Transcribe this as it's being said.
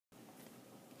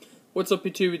What's up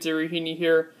YouTube, it's Arihini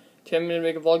here. Today I'm going to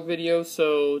make a vlog video.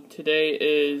 So today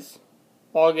is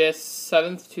August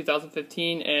 7th,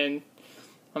 2015, and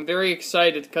I'm very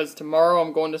excited because tomorrow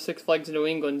I'm going to Six Flags in New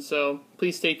England, so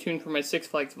please stay tuned for my Six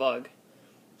Flags vlog.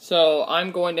 So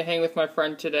I'm going to hang with my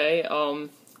friend today.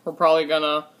 We're probably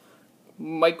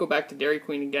might go back to Dairy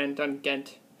Queen again, down in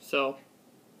Ghent. So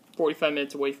 45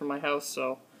 minutes away from my house,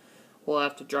 so we'll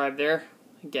have to drive there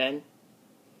again.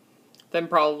 Then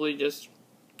probably just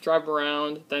drive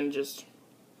around, then just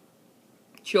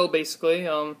chill basically.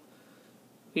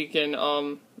 We can,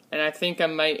 and I think I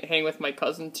might hang with my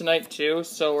cousin tonight too,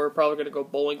 so we're probably going to go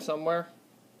bowling somewhere.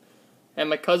 And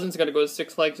my cousin's going to go to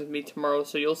Six Flags with me tomorrow,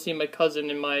 so you'll see my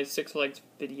cousin in my Six Flags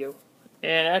video.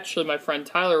 And actually my friend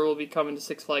Tyler will be coming to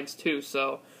Six Flags too,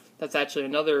 so that's actually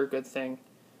another good thing.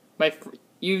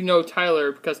 You know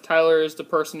Tyler because Tyler is the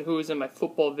person who was in my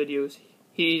football videos.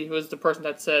 He was the person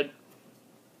that said,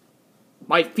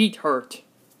 "My feet hurt."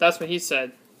 That's what he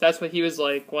said. That's what he was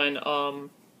like when,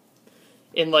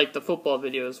 in like the football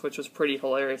videos, which was pretty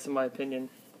hilarious in my opinion.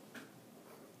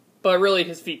 But really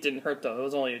his feet didn't hurt though, it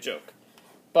was only a joke.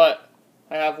 But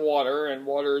I have water, and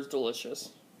water is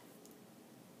delicious.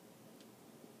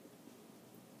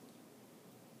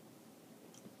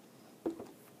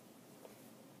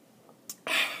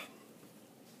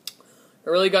 I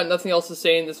really got nothing else to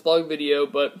say in this vlog video,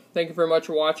 but thank you very much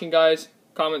for watching, guys.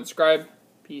 Comment, subscribe.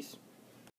 Peace.